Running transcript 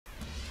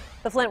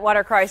The Flint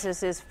water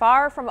crisis is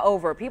far from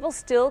over. People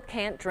still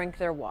can't drink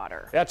their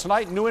water. Yeah,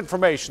 tonight, new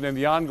information in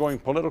the ongoing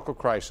political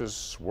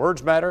crisis.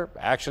 Words matter,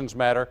 actions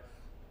matter,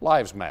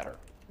 lives matter.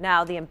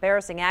 Now, the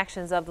embarrassing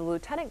actions of the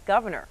lieutenant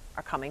governor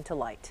are coming to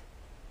light.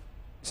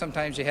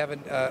 Sometimes you have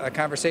a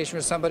conversation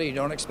with somebody, you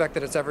don't expect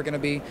that it's ever going to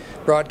be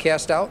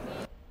broadcast out.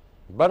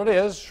 But it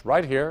is,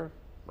 right here,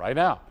 right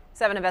now.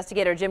 7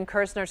 investigator Jim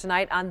Kirstner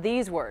tonight on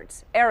these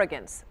words: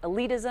 arrogance,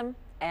 elitism,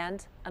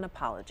 and an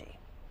apology.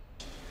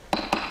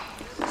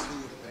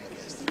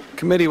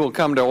 Committee will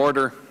come to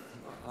order.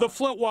 The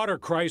Flint water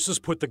crisis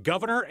put the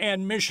governor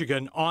and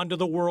Michigan onto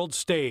the world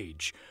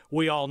stage.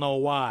 We all know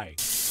why.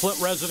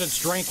 Flint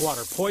residents drank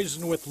water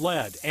poisoned with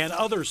lead and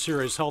other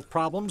serious health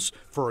problems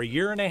for a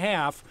year and a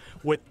half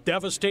with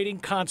devastating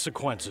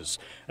consequences,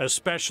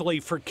 especially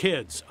for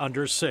kids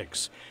under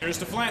 6. Here's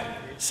to Flint.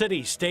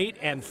 City, state,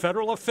 and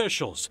federal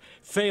officials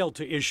failed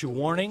to issue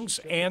warnings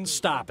and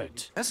stop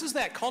it. This is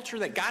that culture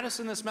that got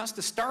us in this mess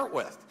to start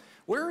with.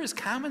 Where is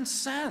common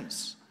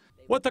sense?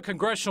 What the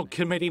congressional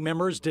committee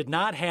members did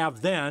not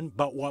have then,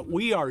 but what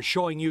we are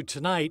showing you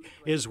tonight,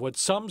 is what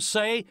some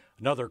say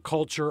another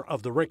culture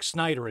of the Rick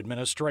Snyder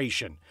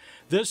administration.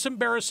 This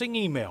embarrassing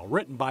email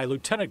written by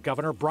Lieutenant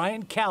Governor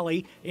Brian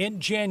Calley in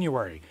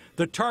January.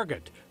 The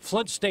target,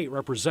 Flint State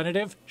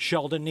Representative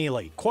Sheldon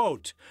Neely.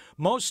 Quote,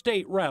 most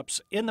state reps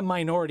in the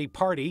minority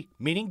party,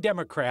 meaning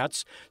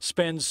Democrats,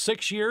 spend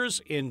 6 years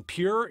in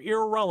pure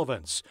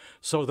irrelevance.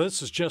 So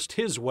this is just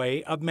his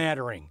way of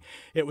mattering.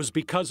 It was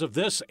because of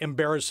this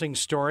embarrassing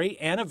story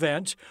and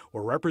event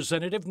where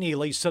Representative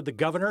Neely said the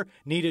governor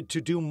needed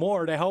to do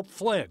more to help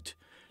Flint.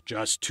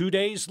 Just 2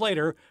 days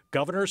later,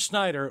 Governor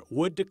Snyder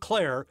would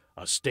declare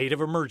a state of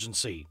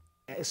emergency.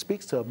 It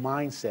speaks to a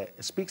mindset.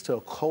 It speaks to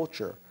a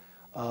culture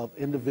of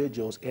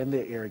individuals and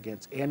their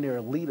arrogance and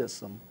their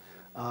elitism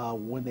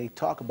when they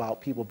talk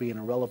about people being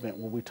irrelevant,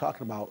 when we're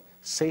talking about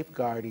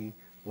safeguarding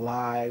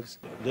lives.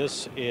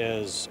 This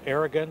is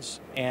arrogance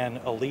and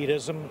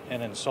elitism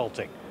and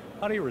insulting.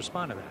 How do you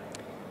respond to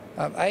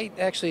that? I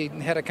actually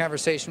had a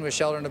conversation with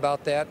Sheldon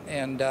about that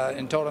and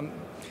told him,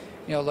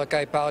 you know, look,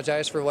 I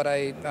apologize for what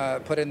I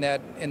put in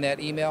that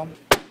email.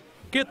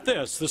 Get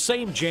this, the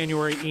same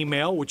January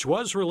email, which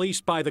was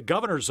released by the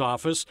governor's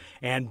office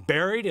and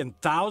buried in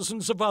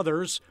thousands of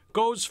others,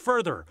 goes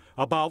further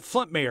about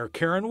Flint Mayor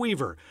Karen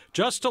Weaver,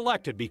 just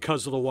elected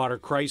because of the water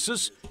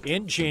crisis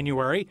in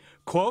January.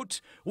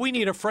 Quote, we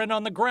need a friend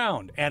on the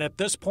ground, and at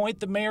this point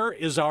the mayor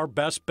is our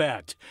best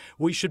bet.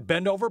 We should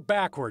bend over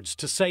backwards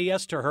to say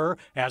yes to her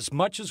as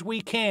much as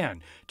we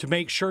can to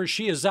make sure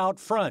she is out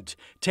front,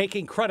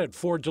 taking credit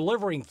for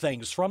delivering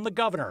things from the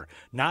governor,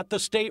 not the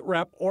state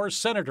rep or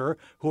senator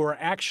who are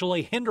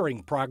actually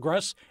hindering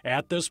progress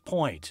at this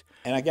point.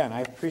 And again,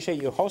 I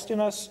appreciate you hosting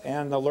us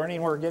and the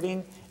learning we're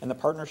getting and the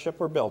partnership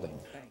we're building.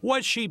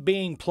 Was she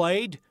being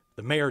played?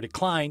 The mayor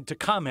declined to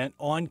comment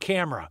on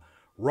camera.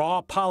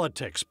 Raw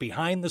politics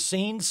behind the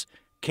scenes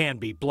can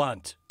be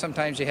blunt.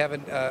 Sometimes you have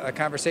a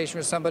conversation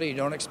with somebody, you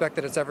don't expect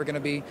that it's ever going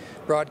to be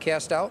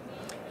broadcast out,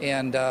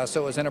 and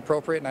so it was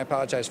inappropriate, and I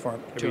apologize for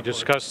it. Have you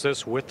discussed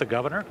this with the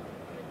governor?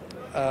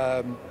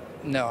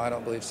 No, I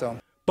don't believe so.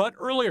 But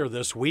earlier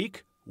this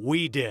week,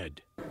 we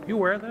did. You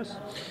aware of this?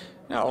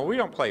 No, we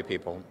don't play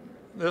people.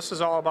 This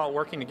is all about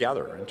working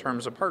together in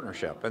terms of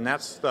partnership, and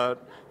that's the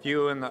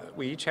view, and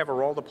we each have a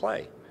role to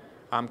play.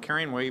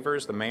 Karen Weaver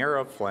is the mayor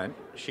of Flint.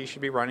 She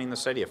should be running the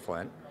city of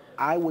Flint.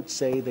 I would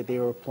say that they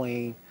were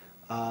playing,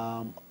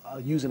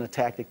 using a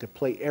tactic to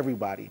play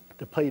everybody,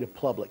 to play the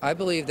public. I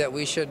believe that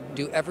we should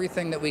do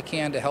everything that we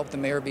can to help the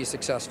mayor be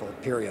successful,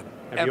 period.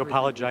 Have you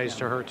apologized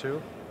to her too?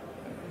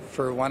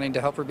 For wanting to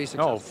help her be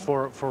successful?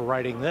 No, for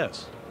writing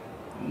this.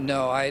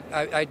 No,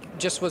 I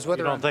just was with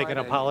her. You don't think an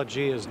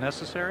apology is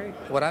necessary?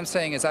 What I'm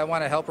saying is I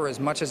want to help her as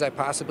much as I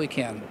possibly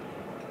can.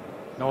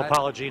 No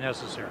apology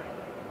necessary.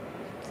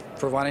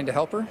 For wanting to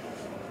help her?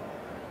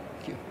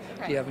 Do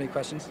you have any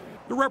questions?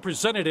 The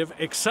representative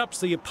accepts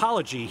the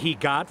apology he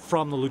got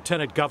from the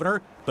lieutenant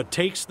governor, but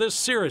takes this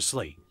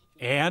seriously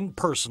and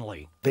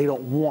personally. They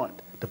don't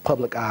want the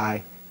public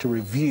eye to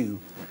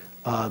review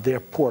their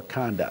poor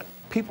conduct.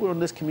 People in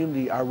this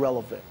community are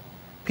relevant.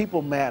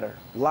 People matter.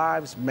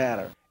 Lives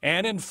matter.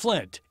 And in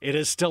Flint, it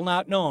is still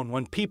not known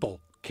when people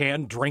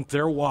can drink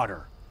their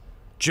water.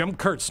 Jim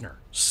Kirstner,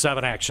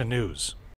 7 Action News.